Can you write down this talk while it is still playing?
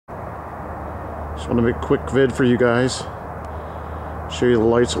Just want to make a quick vid for you guys. Show you the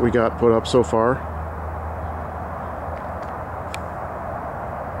lights that we got put up so far.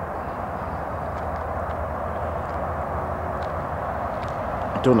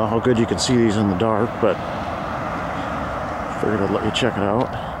 I don't know how good you can see these in the dark, but figured I'd let you check it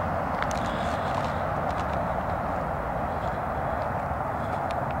out.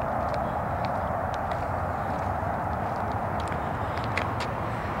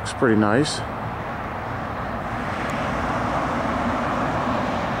 Looks pretty nice.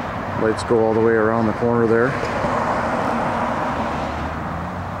 Lights go all the way around the corner there.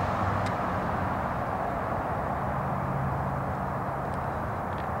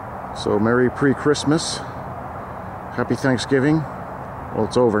 So Merry pre-Christmas. Happy Thanksgiving. Well,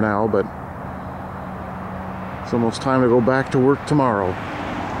 it's over now, but it's almost time to go back to work tomorrow.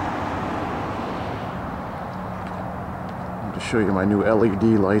 To show you my new LED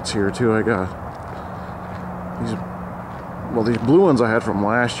lights here too. I got these, well, these blue ones I had from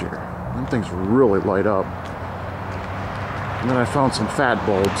last year. Them things really light up. And then I found some fat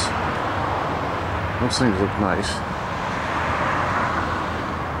bulbs. Those things look nice.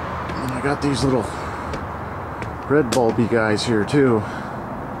 And I got these little red bulby guys here too.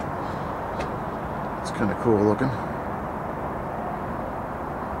 It's kind of cool looking.